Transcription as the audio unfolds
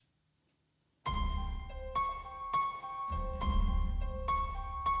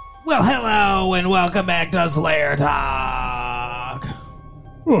Well, hello and welcome back to Slayer Talk.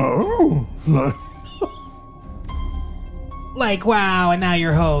 Oh, Like wow, and now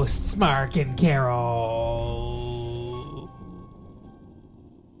your hosts, Mark and Carol.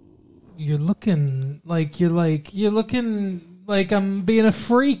 You're looking like I'm being a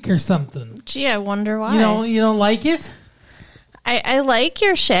freak or something. Gee, I wonder why. You don't like it? I like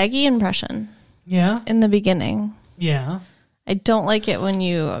your Shaggy impression Yeah. in the beginning. Yeah. I don't like it when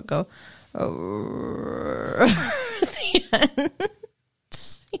you go at the end.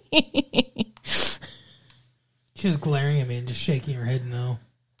 She was glaring at me and just shaking her head no.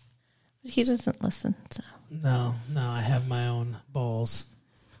 He doesn't listen, so. No, I have my own balls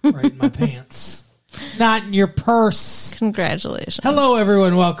right in my pants. Not in your purse. Congratulations. Hello,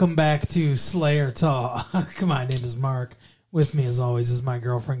 everyone. Welcome back to Slayer Talk. My name is Mark. With me, as always, is my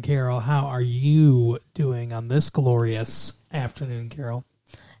girlfriend, Carol. How are you doing on this glorious afternoon, Carol?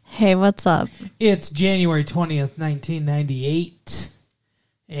 Hey, what's up? It's January 20th, 1998,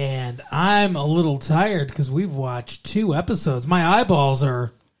 and I'm a little tired because we've watched 2 episodes. My eyeballs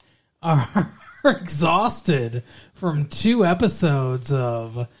are exhausted from 2 episodes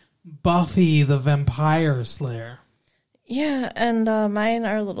of Buffy the Vampire Slayer. Yeah, and mine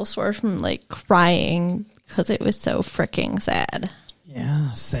are a little sore from, crying because it was so freaking sad.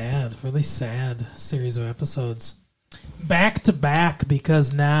 Yeah, sad. Really sad series of episodes. Back to back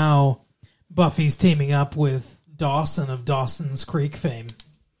because now Buffy's teaming up with Dawson of Dawson's Creek fame.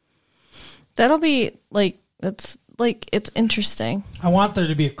 That'll be, it's interesting. I want there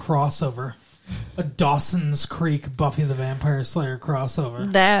to be a crossover. A Dawson's Creek Buffy the Vampire Slayer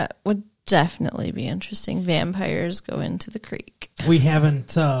crossover. That would definitely be interesting. Vampires go into the creek. We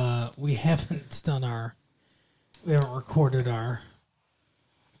haven't recorded our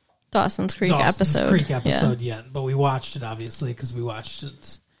Dawson's Creek Dawson's episode. Creek episode yet, but we watched it obviously because we watched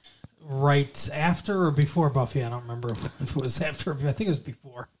it right after or before Buffy. I don't remember if it was after. I think it was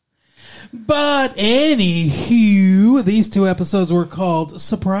before. But anywho, these 2 episodes were called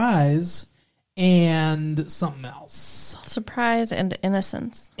Surprise and something else. Surprise and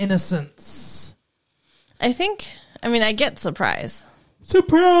innocence. Innocence. I get surprise.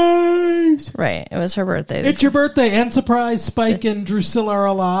 Surprise! Right. It was her birthday. It's your birthday, and surprise, Spike and Drusilla are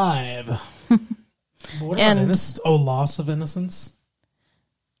alive. What about innocence? Oh, loss of innocence?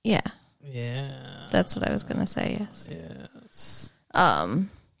 Yeah. Yeah. That's what I was going to say, yes. Yes.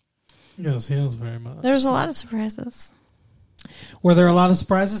 Yes, very much. there was a lot of surprises. Were there a lot of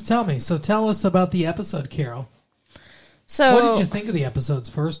surprises? Tell me. So tell us about the episode, Carol. So, What did you think of the episodes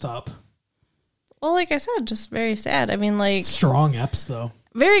first up? well, like I said, just very sad. Strong eps, though.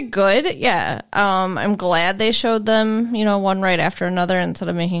 Very good, yeah. I'm glad they showed them, one right after another instead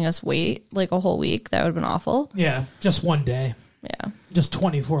of making us wait a whole week. That would have been awful. Yeah, just one day. Yeah. Just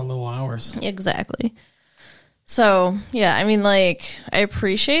 24 little hours. Exactly. So, yeah, I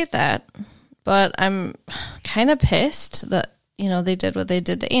appreciate that, but I'm kind of pissed that, they did what they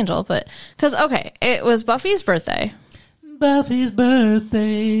did to Angel, but, because, okay, it was Buffy's birthday. Buffy's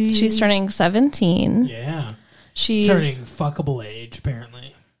birthday. She's turning 17. Yeah. She's turning fuckable age,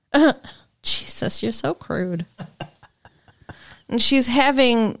 apparently. Jesus, you're so crude. And she's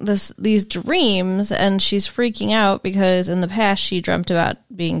having these dreams, and she's freaking out because in the past she dreamt about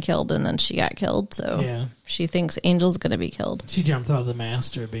being killed, and then she got killed. So yeah. She thinks Angel's going to be killed. She jumped out of the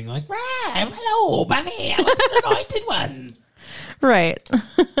master, being like, "Hello, Buffy, I was the anointed one." Right.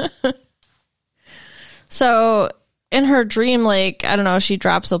 So in her dream, I don't know, she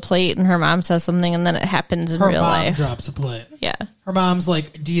drops a plate, and her mom says something, and then it happens in real life. Her mom drops a plate. Yeah. Her mom's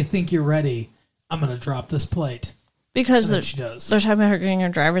like, "Do you think you're ready? I'm going to drop this plate." Because she does. They're talking about her getting her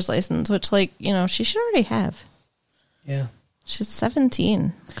driver's license, which, she should already have. Yeah. She's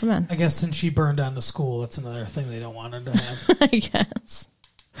 17. Come on. I guess since she burned down to school, that's another thing they don't want her to have. I guess.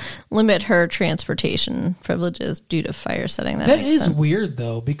 Limit her transportation privileges due to fire setting. That That makes is sense. weird,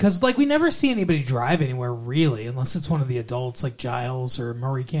 though, because, we never see anybody drive anywhere, really, unless it's one of the adults, like Giles or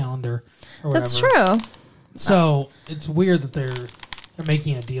Murray Calendar or whatever. That's true. So, it's weird that they're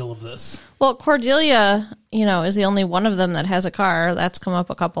making a deal of this. Well, Cordelia, is the only one of them that has a car. That's come up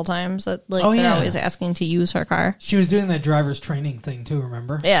a couple times. That they're always asking to use her car. She was doing that driver's training thing, too,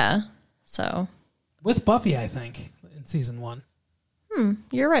 remember? Yeah. So. With Buffy, I think, in season 1.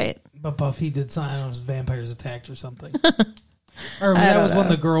 You're right. But Buffy did something, I don't know, it was vampires attacked or something. Or that was when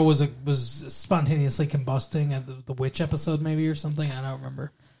the girl was spontaneously combusting at the witch episode, maybe, or something. I don't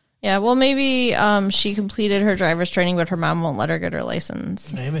remember. Yeah, well, maybe she completed her driver's training, but her mom won't let her get her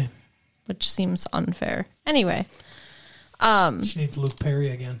license. Maybe. Which seems unfair. Anyway. She needs Luke Perry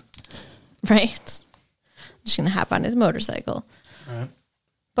again. Right? She's going to hop on his motorcycle. Right.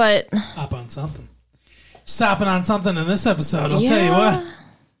 But Hop on something. Stopping on something in this episode, I'll tell you what.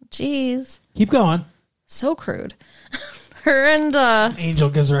 Jeez. Keep going. So crude. Her and Angel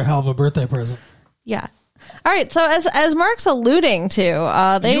gives her a hell of a birthday present. yeah. All right, so as Mark's alluding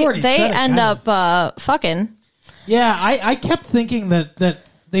to, they end up fucking. Yeah, I kept thinking that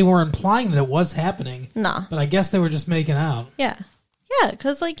they were implying that it was happening. Nah. But I guess they were just making out. Yeah. Yeah,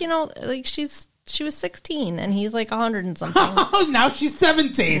 because, like, you know, like she was 16 and he's like 100 and something. Oh, now she's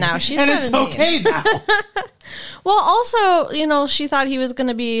 17. Now she's and 17. it's okay now. Well, also, you know, she thought he was going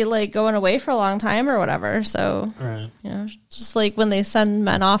to be, like, going away for a long time or whatever. So, Right. you know, just like when they send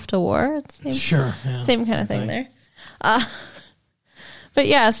men off to war. It's Sure. Yeah, same kind of thing there. But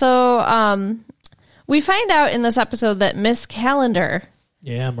yeah, so we find out in this episode that Miss Calendar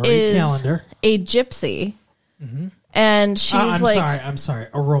Yeah, Marie is Calendar. a gypsy. And she's I'm sorry.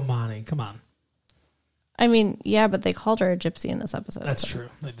 A Romani. Come on. I mean, yeah, but they called her a gypsy in this episode. That's true.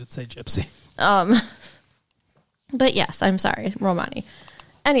 They did say gypsy. But yes, I'm sorry, Romani.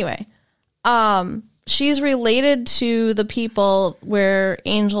 Anyway, she's related to the people where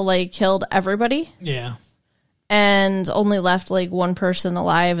Angel like killed everybody Yeah. and only left like one person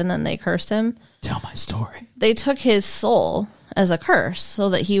alive, and then they cursed him. Tell my story. They took his soul as a curse so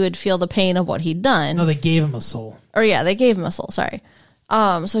that he would feel the pain of what he'd done. No, they gave him a soul. Or yeah, they gave him a soul, sorry.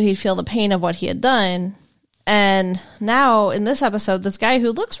 So he'd feel the pain of what he had done. And now in this episode, this guy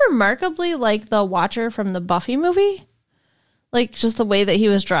who looks remarkably like the Watcher from the Buffy movie, like just the way that he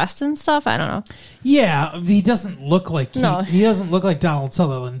was dressed and stuff, I don't know. Yeah, he doesn't look like he doesn't look like Donald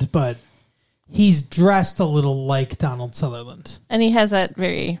Sutherland, but he's dressed a little like Donald Sutherland. And he has that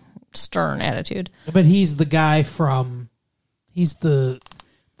very stern attitude. But he's the guy he's the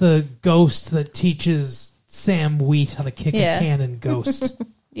ghost that teaches Sam Wheat how to kick a cannon ghost.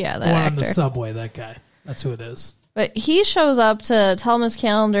 Yeah, The that one actor. on the subway, that guy. That's who it is. But he shows up to tell Miss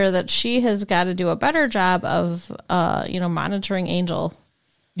Calendar that she has got to do a better job of, monitoring Angel.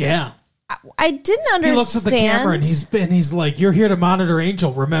 Yeah. I didn't understand. He looks at the camera and he's like, "You're here to monitor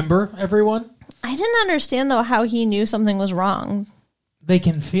Angel, remember, everyone?" I didn't understand, though, how he knew something was wrong. They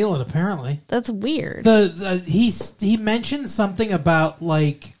can feel it, apparently. That's weird. He mentioned something about,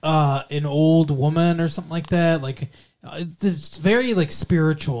 like, an old woman or something like that. Like, it's very, like,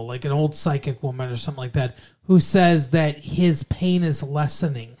 spiritual, like an old psychic woman or something like that, who says that his pain is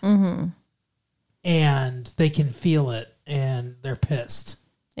lessening. Mm-hmm. And they can feel it, and they're pissed.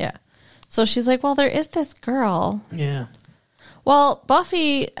 Yeah. So she's like, well, there is this girl. Yeah. Well,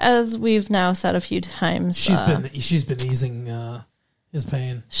 Buffy, as we've now said a few times, She's been easing his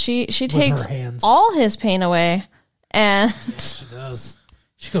pain. She her takes hands. all his pain away, and She does.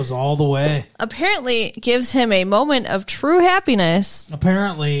 She goes all the way. apparently gives him a moment of true happiness.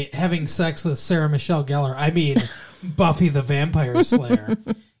 Apparently, having sex with Sarah Michelle Gellar, I mean Buffy the Vampire Slayer,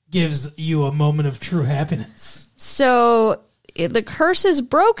 gives you a moment of true happiness. So the curse is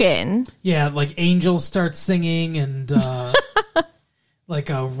broken. Yeah, like angels start singing and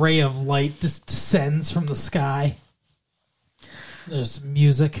like a ray of light just descends from the sky. There's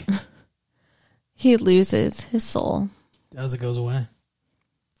music. He loses his soul. As it goes away.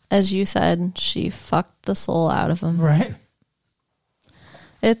 As you said, she fucked the soul out of him. Right.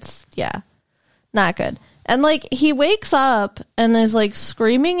 It's, yeah, not good. And, like, he wakes up and is, like,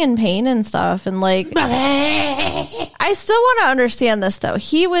 screaming in pain and stuff. And, like, I still want to understand this, though.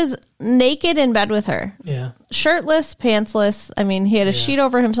 He was naked in bed with her. Yeah. Shirtless, pantsless. I mean, he had a sheet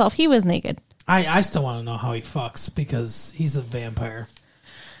over himself. He was naked. I still want to know how he fucks because he's a vampire.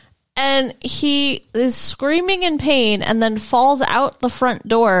 And he is screaming in pain and then falls out the front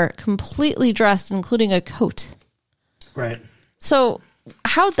door completely dressed, including a coat. Right. So,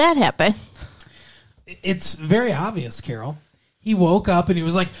 how'd that happen? It's very obvious, Carol. He woke up and he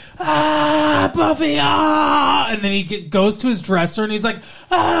was like, "Ah, Buffy, ah!" And then he goes to his dresser and he's like,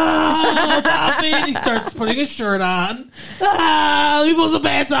 "Ah, Buffy!" And he starts putting his shirt on. "Ah, he puts the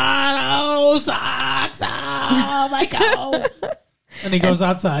pants on. Oh, socks! Oh, my coat!" And he goes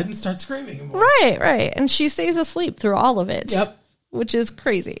outside and starts screaming more. Right. And she stays asleep through all of it. Yep. Which is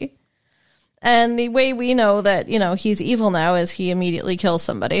crazy. And the way we know that, he's evil now is he immediately kills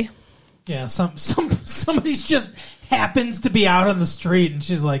somebody. Yeah, somebody's just happens to be out on the street and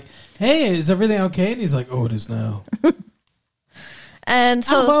she's like, "Hey, is everything okay?" And he's like, "Oh, it is now." And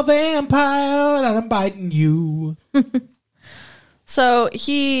so I'm a vampire and I'm biting you. So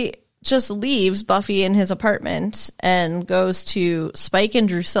he just leaves Buffy in his apartment and goes to Spike and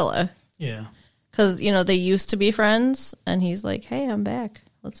Drusilla. Yeah. Because, they used to be friends. And he's like, hey, I'm back.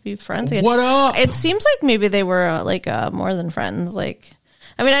 Let's be friends again. What up? It seems like maybe they were more than friends.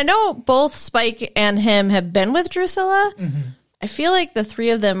 I know both Spike and him have been with Drusilla. Mm-hmm. I feel like the three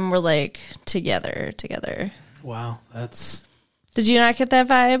of them were like together. Wow, that's Did you not get that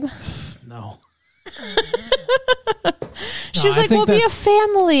vibe? no. She's I like, think we'll be a that's-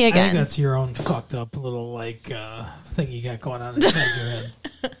 family I think again. that's your own fucked up little like thing you got going on inside your head.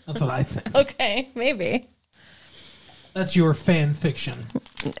 That's what I think. Okay, maybe. That's your fan fiction.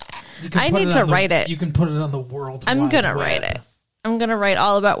 You can I put need it to on the- write it. You can put it on the world. I'm Wide gonna Web. write it. I'm gonna write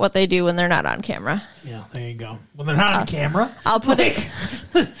all about what they do when they're not on camera. Yeah, there you go. Well, they're not on camera. I'll put it.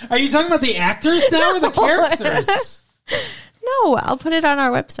 Are you talking about the actors now or the characters? No, I'll put it on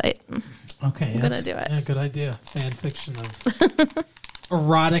our website. Okay, gonna that's- do it. Yeah, good idea. Fan fiction of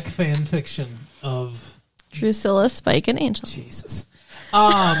erotic fan fiction of Drusilla, Spike, and Angel. Jesus.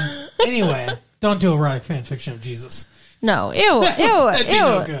 Anyway, don't do erotic fan fiction of Jesus. No, ew, That'd be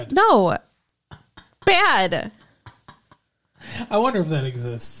no ew, good. no, bad. I wonder if that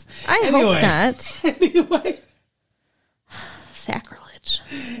exists. I hope not. Anyway. Sacrilege.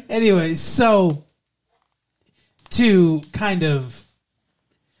 Anyway, so to kind of,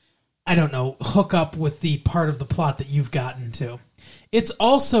 I don't know, hook up with the part of the plot that you've gotten to, it's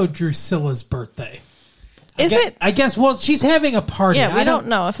also Drusilla's birthday. Is it? I guess, well, she's having a party. Yeah, we don't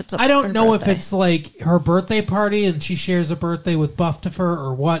know if it's a I don't know birthday. if it's like her birthday party and she shares a birthday with Buftifer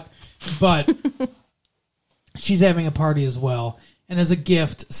or what, but she's having a party as well. And as a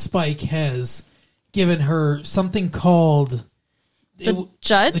gift, Spike has given her something called The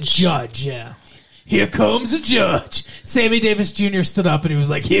judge? The judge, yeah. Here comes a judge. Sammy Davis Jr. stood up and he was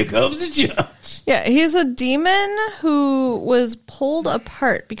like, "Here comes a judge." Yeah, he's a demon who was pulled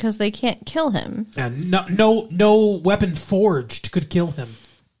apart because they can't kill him. And no weapon forged could kill him.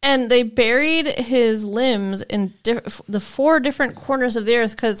 And they buried his limbs in the 4 different corners of the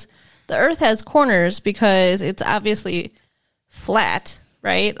earth because the earth has corners because it's obviously flat,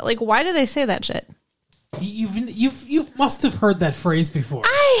 right? Like, why do they say that shit? You must have heard that phrase before.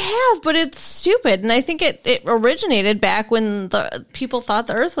 I have, but it's stupid. And I think it originated back when the people thought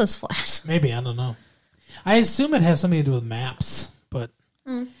the earth was flat. Maybe, I don't know. I assume it has something to do with maps, but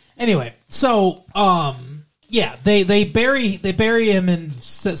anyway. So, yeah, they bury him in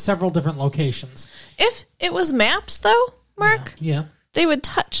several different locations. If it was maps, though, Mark, Yeah. they would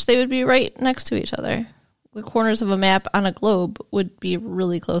touch. They would be right next to each other. The corners of a map on a globe would be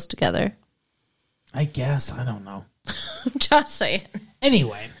really close together. I guess, I don't know. I'm just saying.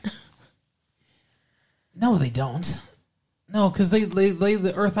 Anyway. No, they don't. No, because they lay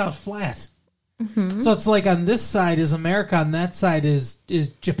the earth out flat. Mm-hmm. So it's like on this side is America, on that side is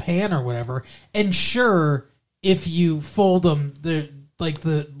Japan or whatever. And sure, if you fold them, the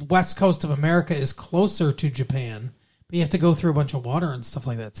west coast of America is closer to Japan, but you have to go through a bunch of water and stuff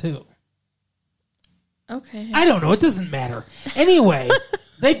like that too. Okay. I don't know. It doesn't matter. Anyway,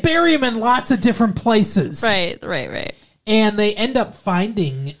 they bury him in lots of different places. Right. And they end up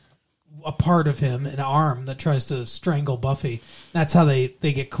finding a part of him, an arm that tries to strangle Buffy. That's how they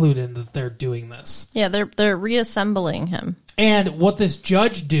get clued in that they're doing this. Yeah, they're reassembling him. And what this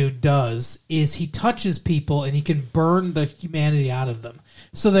judge dude does is he touches people and he can burn the humanity out of them.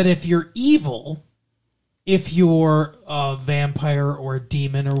 So that if you're evil, if you're a vampire or a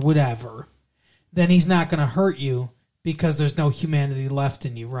demon or whatever, then he's not going to hurt you because there's no humanity left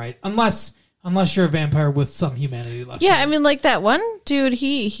in you, right? Unless you're a vampire with some humanity left. Yeah, in I mean, like that one dude,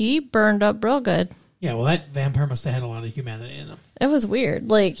 he burned up real good. Yeah, well, that vampire must have had a lot of humanity in him. It was weird.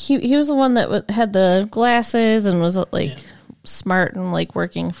 Like he was the one that had the glasses and was like smart and like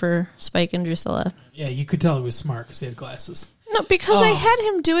working for Spike and Drusilla. Yeah, you could tell he was smart because he had glasses. No, because they had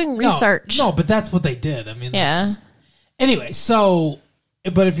him doing research. No, but that's what they did. I mean, Yeah. Anyway, so,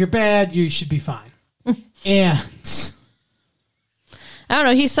 but if you're bad, you should be fine. And I don't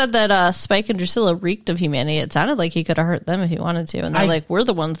know. He said that Spike and Drusilla reeked of humanity. It sounded like he could have hurt them if he wanted to. And they're like, we're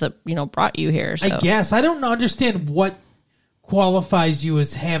the ones that, brought you here. So. I guess. I don't understand what qualifies you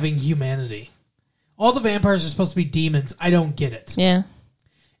as having humanity. All the vampires are supposed to be demons. I don't get it. Yeah.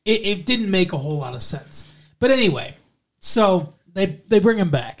 It didn't make a whole lot of sense. But anyway, so they bring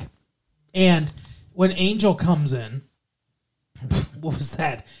him back. And when Angel comes in, what was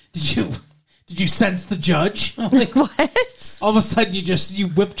that? Did you sense the judge? Like, What? all of a sudden you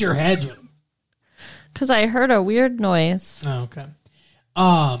whipped your head. Because I heard a weird noise. Oh, okay.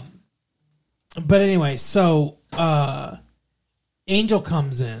 But anyway, so Angel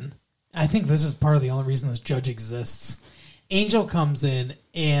comes in. I think this is part of the only reason this judge exists. Angel comes in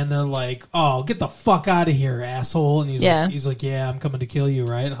and they're like, "Oh, get the fuck out of here, asshole!" And he's like, "Yeah, I'm coming to kill you,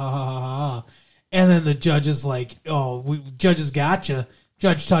 right?" Ha ha ha ha. And then the judge is like, "Oh, judge has gotcha."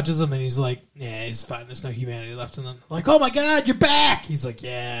 Judge touches him and he's like, "Yeah, he's fine. There's no humanity left in them." Like, "Oh my god, you're back!" He's like,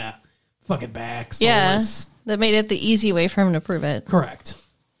 "Yeah, fucking back. Yeah, Soulless. that made it the easy way for him to prove it. Correct.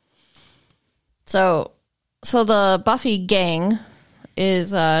 So the Buffy gang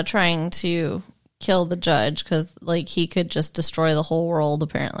is trying to kill the judge because, like, he could just destroy the whole world,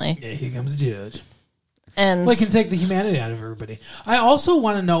 apparently. Yeah, here comes the judge. And Well, he can take the humanity out of everybody. I also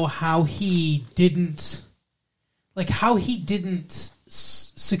want to know how he didn't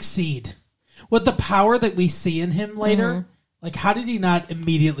succeed. With the power that we see in him later, like, how did he not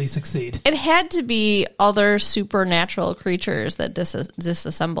immediately succeed? it had to be other supernatural creatures that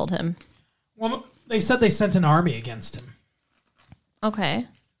disassembled him. Well, they said they sent an army against him. Okay.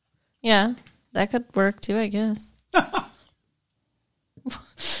 Yeah, that could work too, I guess.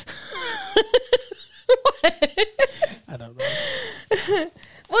 I don't know.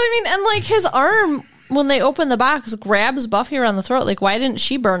 Well, I mean, and like his arm, when they open the box, grabs Buffy around the throat. Like, why didn't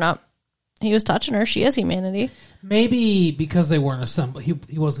she burn up? He was touching her. She has humanity. Maybe because they weren't assembled.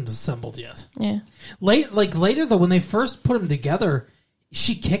 He wasn't assembled yet. Yeah. Later, though, when they first put him together,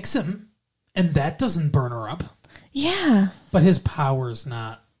 she kicks him, and that doesn't burn her up. Yeah. But his power's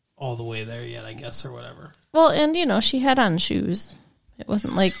not all the way there yet, I guess, or whatever. Well, and you know, she had on shoes. It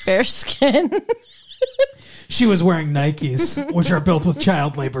wasn't like bare skin. She was wearing Nikes, which are built with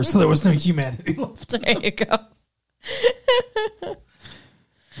child labor, so there was no humanity left. There you go.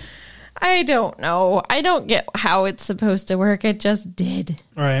 I don't know. I don't get how it's supposed to work. It just did.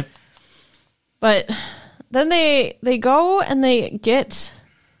 Right. But then they go and they get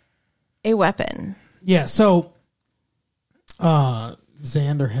a weapon. Yeah, so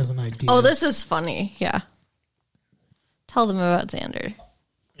Xander has an idea. Oh, this is funny. Yeah. Tell them about Xander.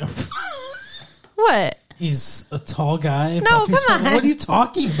 What? He's a tall guy. No, Buffy's come friend. on. What are you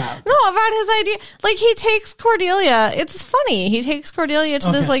talking about? No, about his idea. Like, he takes Cordelia. It's funny. He takes Cordelia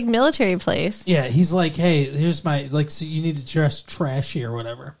to this, Okay. like, military place. Yeah, he's like, hey, here's my, like, so you need to dress trashy or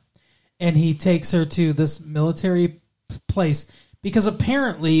whatever. And he takes her to this military place because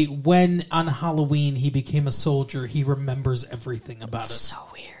apparently when on Halloween he became a soldier, he remembers everything about it. So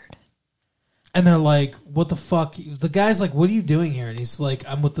weird. And they're like, what the fuck? The guy's like, what are you doing here? And he's like,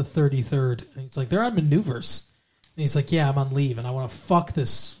 I'm with the 33rd. And he's like, they're on maneuvers. And he's like, yeah, I'm on leave. And I want to fuck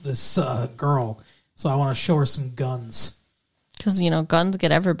this girl. So I want to show her some guns. Because, you know, guns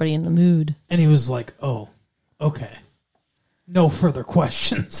get everybody in the mood. And he was like, oh, okay. No further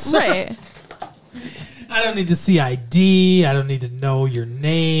questions. Right. I don't need to see ID. I don't need to know your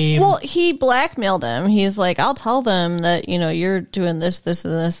name. Well, he blackmailed him. He's like, I'll tell them that, you know, you're doing this, this,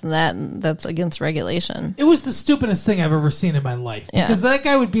 and this, and that, and that's against regulation. It was the stupidest thing I've ever seen in my life. Yeah. Because that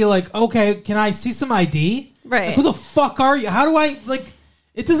guy would be like, okay, can I see some ID? Right. Like, who the fuck are you? How do I, like,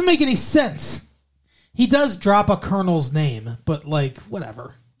 it doesn't make any sense. He does drop a colonel's name, but, like,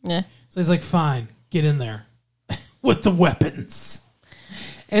 whatever. Yeah. So he's like, fine, get in there with the weapons.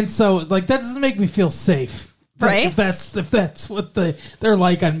 And so, like, that doesn't make me feel safe. Right. If that's what they're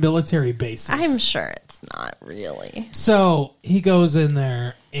like on military bases. I'm sure it's not really. So he goes in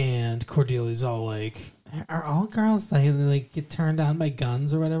there, and Cordelia's all like, "Are all girls like get turned on by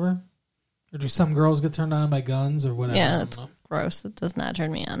guns or whatever? Or do some girls get turned on by guns or whatever?" I Yeah, don't that's know. gross. That does not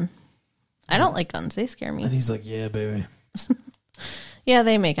turn me on. I don't like guns. They scare me. And he's like, "Yeah, baby." Yeah,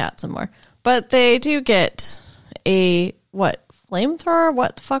 they make out some more. But they do get a, what, flamethrower?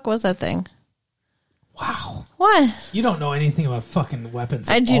 What the fuck was that thing? Wow, What? you don't know anything about fucking weapons.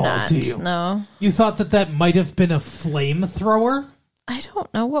 I at do all, not. Do you? No. You thought that might have been a flamethrower, I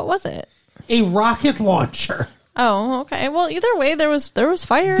don't know. What was it? a rocket launcher. Oh, okay. Well, either way, there was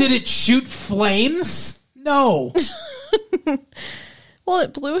fire. Did it shoot flames? No. Well,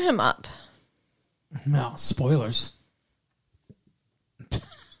 it blew him up. No, spoilers.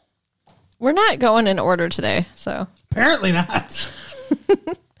 We're not going in order today, so. Apparently not.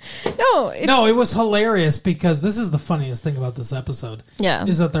 No, It was hilarious because this is the funniest thing about this episode. Yeah.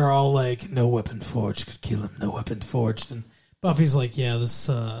 Is that they're all like, no weapon forged could kill him, no weapon forged. And Buffy's like, yeah, this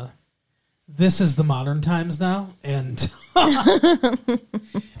is the modern times now, and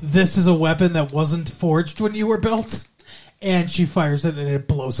this is a weapon that wasn't forged when you were built. And she fires it and it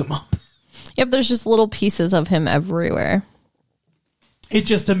blows him up. Yep, there's just little pieces of him everywhere. It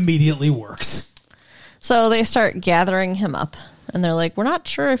just immediately works. So they start gathering him up, and they're like, we're not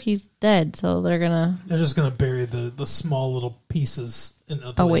sure if he's dead, so they're going They're just going to bury the small little pieces in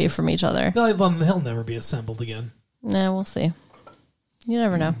other to away places. from each other. He'll never be assembled again. Nah, we'll see. You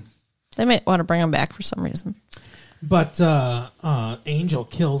never know. They might want to bring him back for some reason. But Angel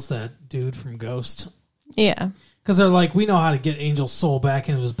kills that dude from Ghost. Yeah. Because they're like, we know how to get Angel's soul back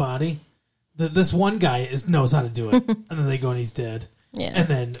into his body. This one guy knows how to do it. And then they go and he's dead. Yeah. And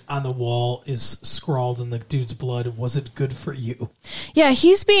then on the wall is scrawled in the dude's blood, "Was it good for you?" Yeah,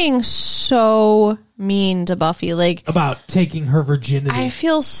 he's being so mean to Buffy. Like, About taking her virginity. I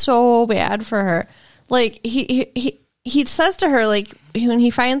feel so bad for her. Like, he says to her, like, when he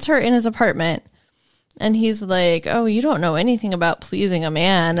finds her in his apartment, and he's like, "Oh, you don't know anything about pleasing a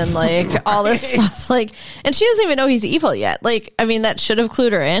man," and like Right. all this stuff. Like, and she doesn't even know he's evil yet. Like, I mean, that should have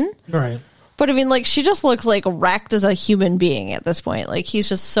clued her in. Right. But I mean, like, she just looks like wrecked as a human being at this point. Like, he's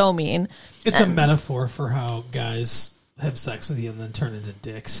just so mean. It's a metaphor for how guys have sex with you and then turn into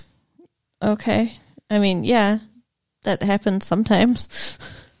dicks. Okay. I mean, yeah, that happens sometimes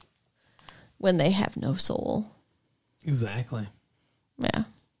when they have no soul. Exactly. Yeah.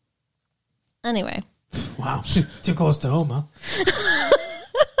 Anyway. Wow. Too close to home,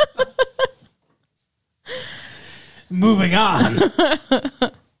 huh? Moving on.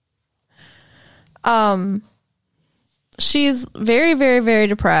 She's very, very, very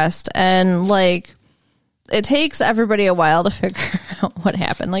depressed, and like it takes everybody a while to figure out what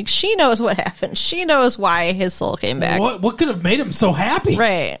happened. Like, she knows what happened. She knows why his soul came back. What could have made him so happy?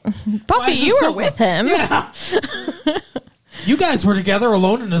 Right. Why Buffy, is it you were so- with him. Yeah. You guys were together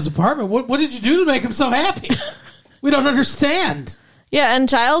alone in his apartment. What did you do to make him so happy? We don't understand. Yeah, and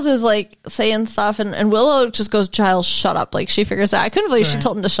Giles is like saying stuff, and Willow just goes, "Giles, shut up." Like, she figures out. I couldn't believe she Right.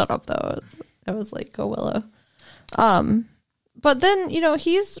 told him to shut up, though. I was like, "Go, Willow." But then,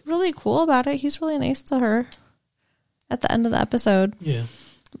 he's really cool about it. He's really nice to her at the end of the episode Yeah.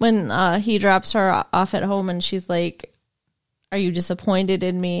 when he drops her off at home, and she's like, "Are you disappointed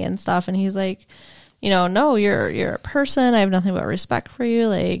in me?" and stuff. And he's like, "No, you're a person. I have nothing but respect for you.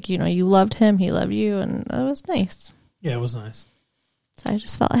 Like, you loved him, he loved you," and that was nice. Yeah, it was nice. So I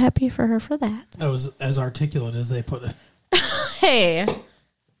just felt happy for her for that. That was as articulate as they put it. Hey.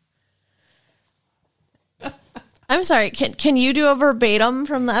 I'm sorry. Can you do a verbatim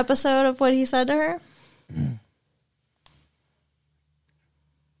from the episode of what he said to her?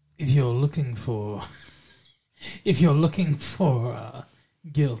 If you're looking for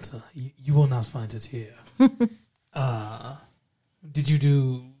guilt, you will not find it here. Did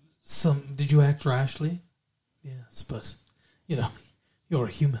you act rashly? Yes, but you're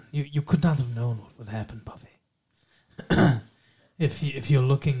a human. You could not have known what would happen, Buffy. If you're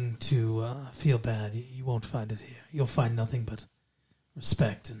looking to feel bad, you won't find it here. You'll find nothing but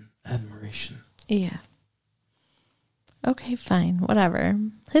respect and admiration. Yeah. Okay, fine. Whatever.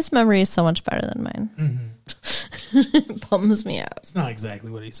 His memory is so much better than mine. Mm-hmm. It bums me out. It's not exactly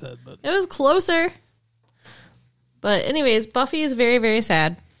what he said, but It was closer. But anyways, Buffy is very, very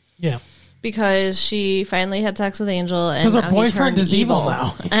sad yeah. because she finally had sex with Angel, and 'Cause her now he boyfriend turned is evil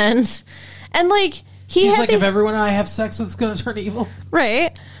now. and like he She's had like, if everyone I have sex with is going to turn evil.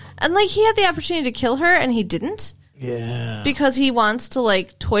 right, and like he had the opportunity to kill her, and he didn't. Yeah. Because he wants to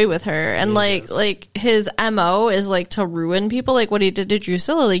like toy with her, and Yes. like his MO is like to ruin people, like what he did to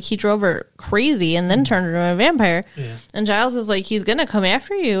Drusilla. Like, he drove her crazy and then turned her into a vampire. Yeah. And Giles is like, he's gonna come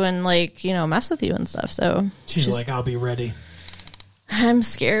after you and like mess with you and stuff. So She's like, I'll be ready. I'm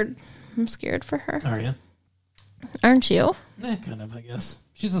scared. I'm scared for her. Are you? Aren't you? Kind of, I guess.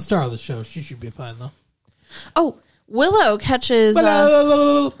 She's the star of the show. She should be fine, though. Oh, Willow catches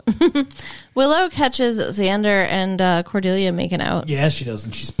Willow catches Xander and Cordelia making out. Yeah, she does,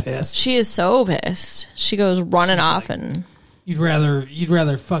 and she's pissed. She is so pissed. She goes running off, like- and You'd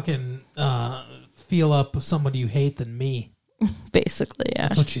rather fucking feel up somebody you hate than me. basically, yeah.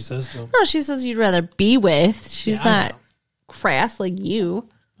 That's what she says to him. No, she says you'd rather be with. She's Yeah, I not know. crass like you.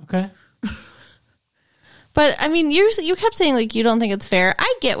 Okay. But I mean, you kept saying like you don't think it's fair.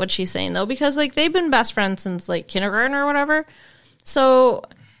 I get what she's saying though, because like they've been best friends since like kindergarten or whatever. So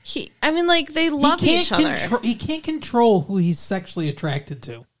they love each other. He can't control who he's sexually attracted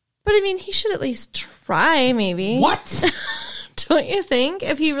to. But I mean, he should at least try, maybe. What? Don't you think?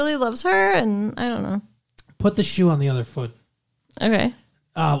 If he really loves her, and I don't know. Put the shoe on the other foot. Okay.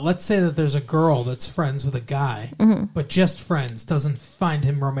 Let's say that there's a girl that's friends with a guy, but just friends, doesn't find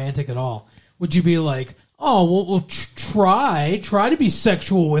him romantic at all. Would you be like, oh, we'll try to be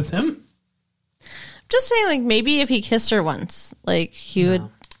sexual with him? Just saying, like, maybe if he kissed her once, like, he would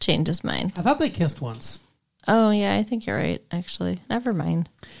change his mind. I thought they kissed once. Oh, yeah, I think you're right, actually. Never mind.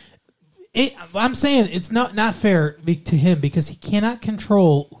 I'm saying it's not fair to him because he cannot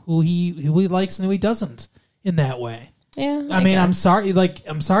control who he likes and who he doesn't in that way. Yeah. I mean, guess. I'm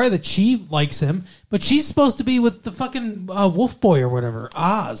sorry that she likes him, but she's supposed to be with the fucking wolf boy or whatever,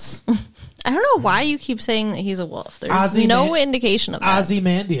 Oz. I don't know why you keep saying that he's a wolf. There's no indication of that.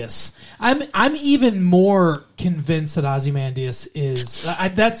 Ozymandias. I'm even more convinced that Ozymandias is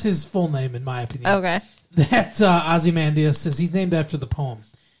that's his full name in my opinion. Okay. that Ozymandias is, he's named after the poem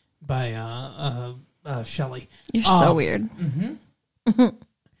by Shelley. You're so weird.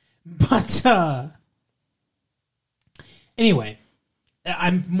 But anyway,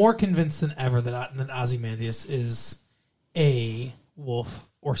 I'm more convinced than ever that Ozymandias is a wolf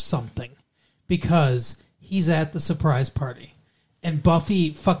or something, because he's at the surprise party and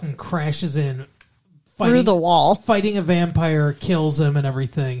Buffy fucking crashes in Through the wall. fighting a vampire, kills him and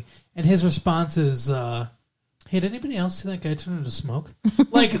everything, and his response is, hey, did anybody else see that guy turn into smoke?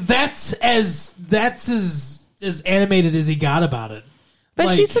 Like, that's as animated as he got about it. But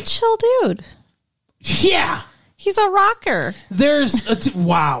Like, he's a chill dude. yeah. He's a rocker. There's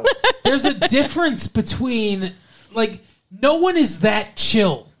wow. There's a difference between, like, no one is that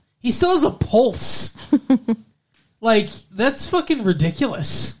chill. He still has a pulse. Like, that's fucking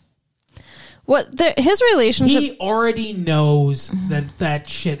ridiculous. His relationship? He already knows that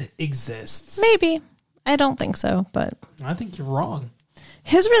shit exists. Maybe. I don't think so, but I think you're wrong.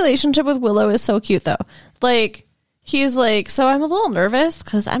 his relationship with Willow is so cute, though. Like, he's like, so I'm a little nervous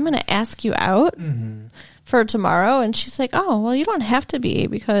because I'm going to ask you out for tomorrow. And she's like, oh, well, you don't have to be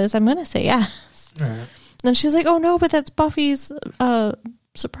because I'm going to say yes. All right. And she's like, oh, no, but that's Buffy's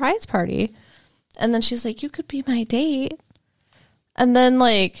surprise party. And then she's like, you could be my date. And then,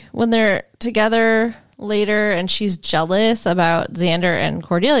 like, when they're together later and she's jealous about Xander and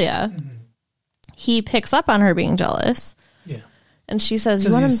Cordelia, he picks up on her being jealous. Yeah. And she says, you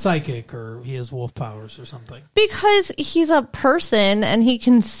Because want he's to... psychic or he has wolf powers or something. Because he's a person and he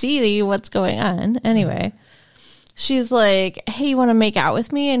can see what's going on. Anyway, she's like, hey, you want to make out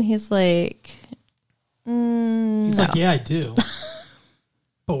with me? And he's like, He's no. like, yeah, I do.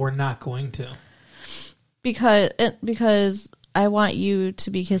 But we're not going to. Because I want you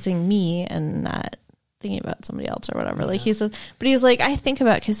to be kissing me and not thinking about somebody else or whatever. Like he says, but he's like, I think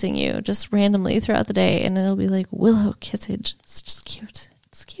about kissing you just randomly throughout the day, and it'll be like Willow kissage. It's just cute.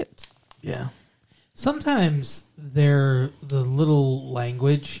 It's cute. Yeah. Sometimes the little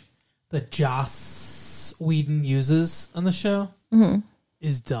language that Joss Whedon uses on the show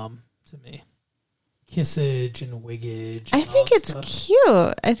is dumb to me. Kissage and wiggage. I And think all that it's stuff.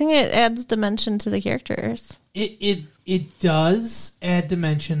 cute. I think it adds dimension to the characters. It does add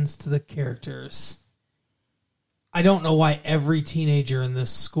dimensions to the characters. I don't know why every teenager in this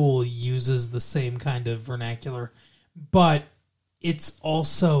school uses the same kind of vernacular, but it's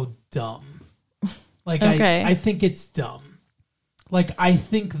also dumb. Like, Okay. I think it's dumb. Like, I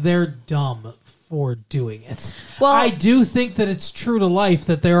think they're dumb for doing it. Well- I do think that it's true to life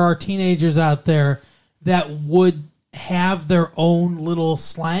that there are teenagers out there that would have their own little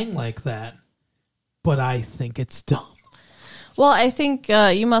slang like that, but I think it's dumb. Well, I think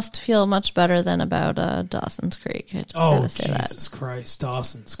you must feel much better than about Dawson's Creek. I just Oh, gotta say Jesus Christ.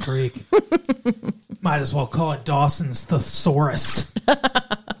 Dawson's Creek. Might as well call it Dawson's Thesaurus.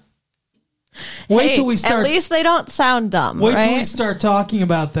 Wait Hey, till we start. At least they don't sound dumb, Wait right? till we start talking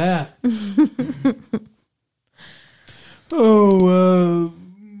about that. Oh,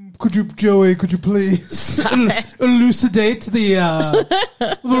 Joey, could you please elucidate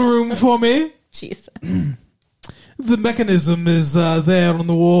the room for me? Jesus. The mechanism is there on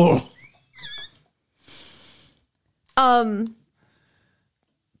the wall.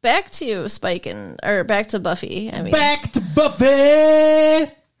 Back to back to Buffy. I mean, Back to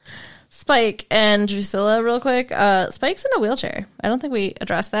Buffy. Spike and Drusilla, real quick. Spike's in a wheelchair. I don't think we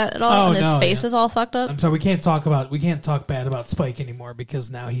addressed that at all. Oh, and his no, face yeah. is all fucked up. I'm sorry, we can't talk bad about Spike anymore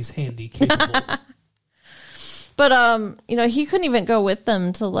because now he's handy capable. But he couldn't even go with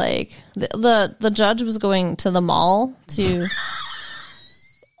them to like the judge was going to the mall to.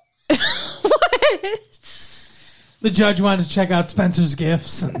 The judge wanted to check out Spencer's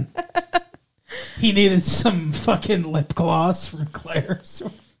gifts, and he needed some fucking lip gloss from Claire's.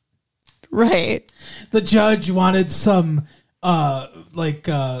 Right. The judge wanted some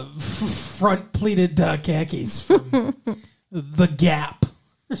front pleated khakis from the Gap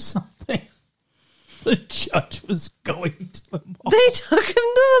or something. The judge was going to the mall. They took him to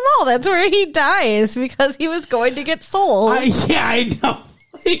the mall. That's where he dies because he was going to get sold. I know.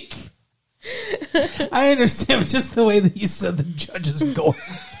 Like, I understand just the way that you said the judge is going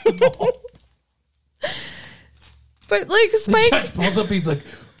to the mall. But like The Spike, judge pulls up. He's like,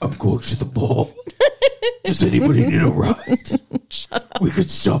 "I'm going to the mall. Does anybody need a ride? We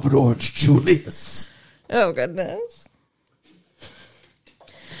could stop at Orange Julius. oh goodness.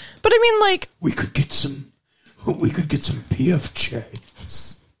 But I mean, like, We could get some PF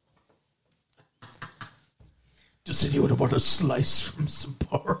Chang's. Does anyone want a slice from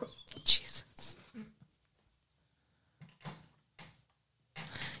Sapporo?" Jesus.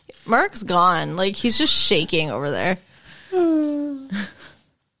 Mark's gone. Like, he's just shaking over there.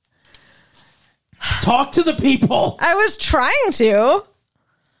 Talk to the people. I was trying to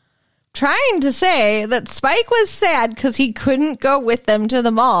say that Spike was sad because he couldn't go with them to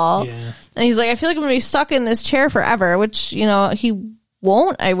the mall. Yeah. And he's like, I feel like I'm going to be stuck in this chair forever, which, you know, he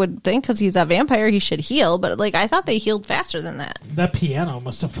won't, I would think, because he's a vampire. He should heal. But, like, I thought they healed faster than that. That piano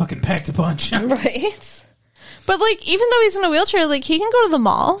must have fucking packed a punch. Right? But, like, even though he's in a wheelchair, like, he can go to the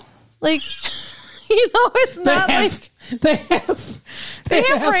mall. Like, you know, it's not They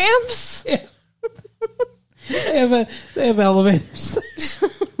have ramps. Yeah. They have elevators.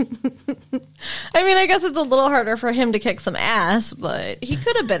 I mean, I guess it's a little harder for him to kick some ass, but he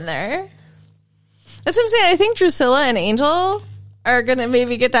could have been there. That's what I'm saying. I think Drusilla and Angel are going to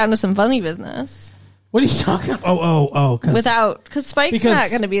maybe get down to some funny business. What are you talking about? Oh. Because Spike's not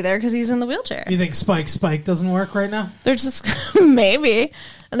going to be there because he's in the wheelchair. You think Spike doesn't work right now? They're just, maybe.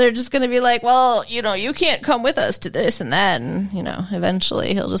 And they're just going to be like, well, you know, you can't come with us to this and that. And, you know,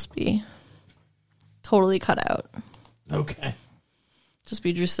 eventually he'll just be totally cut out. Okay. Just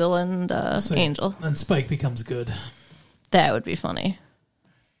be Drusilla and Angel. And Spike becomes good. That would be funny.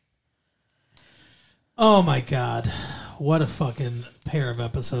 Oh my God. What a fucking pair of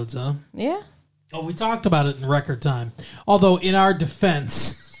episodes, huh? Yeah. Oh, we talked about it in record time. Although, in our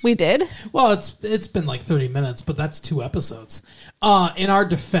defense... We did? Well, it's been like 30 minutes, but that's 2 episodes. In our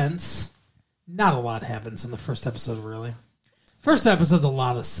defense, not a lot happens in the first episode, really. First episode's a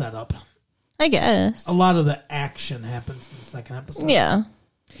lot of setup. I guess. A lot of the action happens in the second episode. Yeah.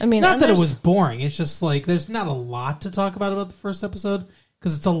 I mean, not that it was boring. It's just like there's not a lot to talk about the first episode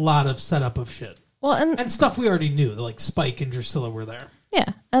because it's a lot of setup of shit. Well, and stuff we already knew, like Spike and Drusilla were there.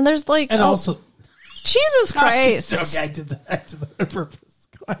 Yeah, and there's like... And also... Jesus Christ. I did that on purpose.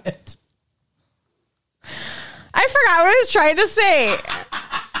 Go ahead. I forgot what I was trying to say.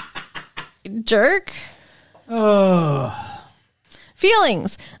 Jerk. Oh...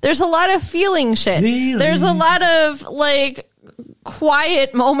 Feelings. There's a lot of feeling shit. There's a lot of like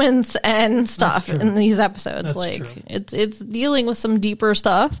quiet moments and stuff in these episodes. That's like true. it's dealing with some deeper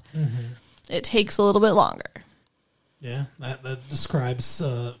stuff. Mm-hmm. It takes a little bit longer. Yeah, that describes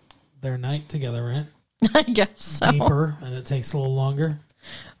their night together, right? I guess so. Deeper, and it takes a little longer.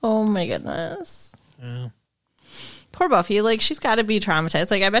 Oh my goodness. Yeah. Poor Buffy. Like, she's got to be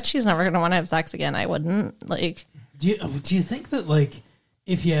traumatized. Like, I bet she's never going to want to have sex again. I wouldn't. Like... Do you think that, like,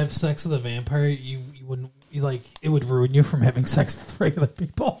 if you have sex with a vampire, you wouldn't, like, it would ruin you from having sex with regular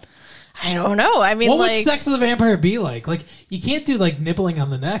people? I don't know. I mean, what like... would sex with a vampire be like? Like, you can't do, like, nibbling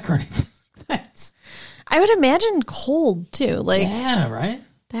on the neck or anything like that. I would imagine cold, too. Like, yeah, right?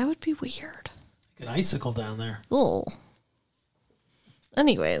 That would be weird. Like an icicle down there. Ugh.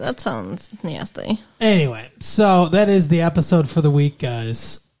 Anyway, that sounds nasty. Anyway, so that is the episode for the week,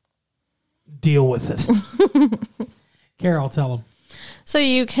 guys. Deal with it. Carol, tell them. So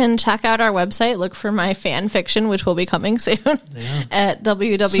you can check out our website, look for my fan fiction, which will be coming soon, at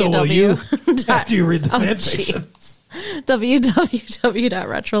www. So will you, after you read the fan fiction.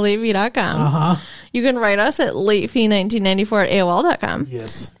 www.retrolevy.com. Uh-huh. You can write us at latefee1994 at AOL.com.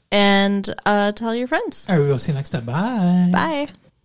 Yes. And tell your friends. All right, we'll see you next time. Bye. Bye.